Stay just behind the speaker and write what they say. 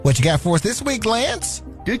What you got for us this week, Lance?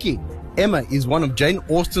 Dookie, Emma is one of Jane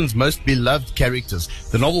Austen's most beloved characters.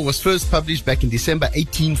 The novel was first published back in December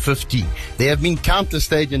 1815. There have been countless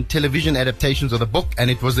stage and television adaptations of the book,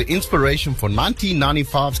 and it was the inspiration for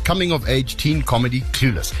 1995's coming-of-age teen comedy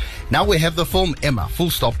Clueless. Now we have the film Emma, full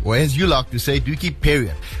stop, or as you like to say, Dookie,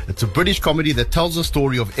 period. It's a British comedy that tells the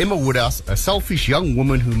story of Emma Woodhouse, a selfish young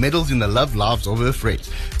woman who meddles in the love lives of her friends.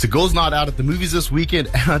 It's a girls' night out at the movies this weekend,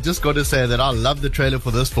 and I just got to say that I love the trailer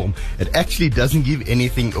for this film. It actually doesn't give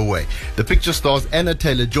anything away. The picture stars Anna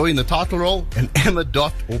Taylor-Joy in the title role, and Emma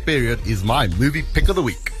dot or period is my movie pick of the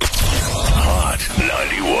week. Hot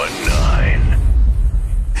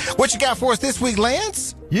 91.9. What you got for us this week,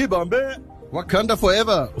 Lance? Yeah, Bombay. Wakanda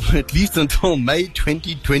Forever, at least until May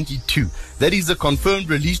 2022. That is the confirmed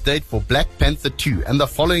release date for Black Panther 2, and the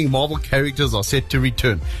following Marvel characters are set to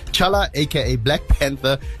return. T'Challa, aka Black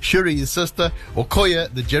Panther, Shuri, his sister,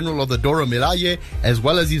 Okoye, the general of the Dora Milaje, as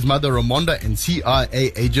well as his mother Ramonda and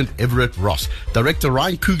CIA agent Everett Ross. Director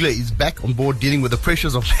Ryan Coogler is back on board dealing with the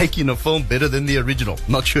pressures of making a film better than the original.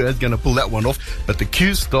 Not sure he's going to pull that one off, but the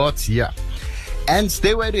queue starts here. And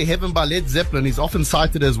Stairway to Heaven by Led Zeppelin is often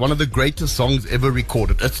cited as one of the greatest songs ever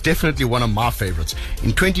recorded. It's definitely one of my favorites.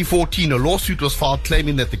 In 2014, a lawsuit was filed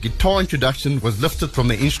claiming that the guitar introduction was lifted from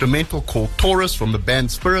the instrumental called Taurus from the band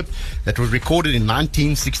Spirit that was recorded in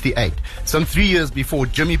 1968, some 3 years before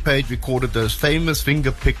Jimmy Page recorded those famous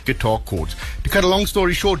finger-picked guitar chords. To cut a long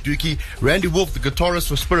story short, Dookie, Randy Wolf, the guitarist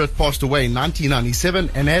for Spirit, passed away in 1997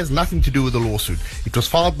 and has nothing to do with the lawsuit. It was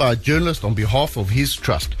filed by a journalist on behalf of his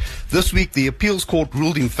trust. This week, the appeals court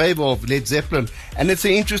ruled in favor of Led Zeppelin, and it's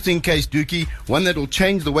an interesting case, Dookie, one that will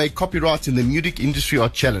change the way copyrights in the music industry are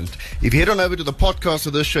challenged. If you head on over to the podcast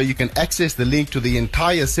of this show, you can access the link to the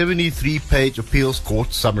entire 73-page appeals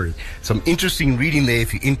court summary. Some interesting reading there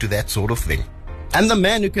if you're into that sort of thing. And the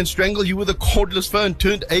man who can strangle you with a cordless phone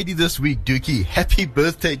turned 80 this week, Dookie. Happy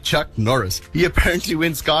birthday, Chuck Norris. He apparently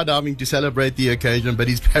went skydiving to celebrate the occasion, but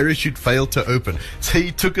his parachute failed to open, so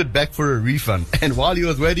he took it back for a refund. And while he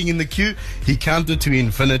was waiting in the queue, he counted to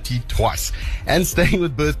infinity twice. And staying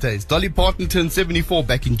with birthdays, Dolly Parton turned 74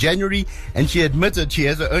 back in January, and she admitted she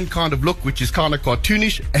has her own kind of look, which is kind of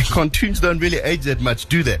cartoonish, and cartoons don't really age that much,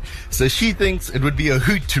 do they? So she thinks it would be a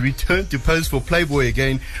hoot to return to pose for Playboy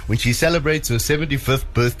again when she celebrates her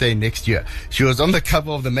 75th birthday next year. She was on the cover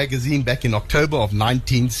of the magazine back in October of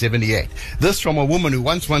 1978. This from a woman who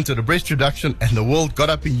once wanted a breast reduction, and the world got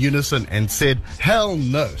up in unison and said, hell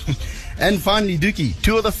no. And finally, Dookie,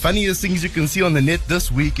 two of the funniest things you can see on the net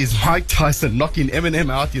this week is Mike Tyson knocking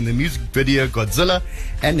Eminem out in the music video Godzilla,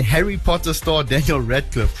 and Harry Potter star Daniel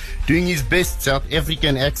Radcliffe doing his best South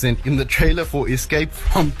African accent in the trailer for Escape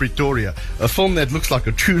from Pretoria, a film that looks like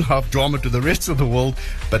a true life drama to the rest of the world,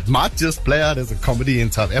 but might just play out as a comedy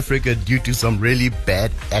in South Africa due to some really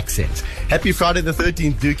bad accents. Happy Friday the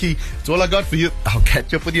 13th, Dookie. That's all I got for you. I'll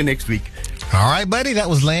catch up with you next week. All right, buddy. That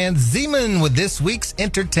was Lance Zeman with this week's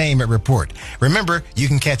Entertainment Report. Remember, you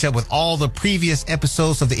can catch up with all the previous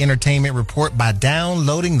episodes of the Entertainment Report by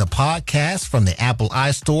downloading the podcast from the Apple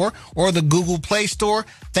iStore or the Google Play Store,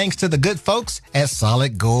 thanks to the good folks at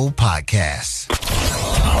Solid Gold Podcasts.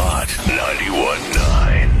 Hot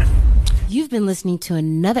 91.9. You've been listening to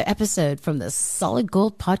another episode from the Solid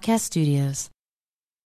Gold Podcast Studios.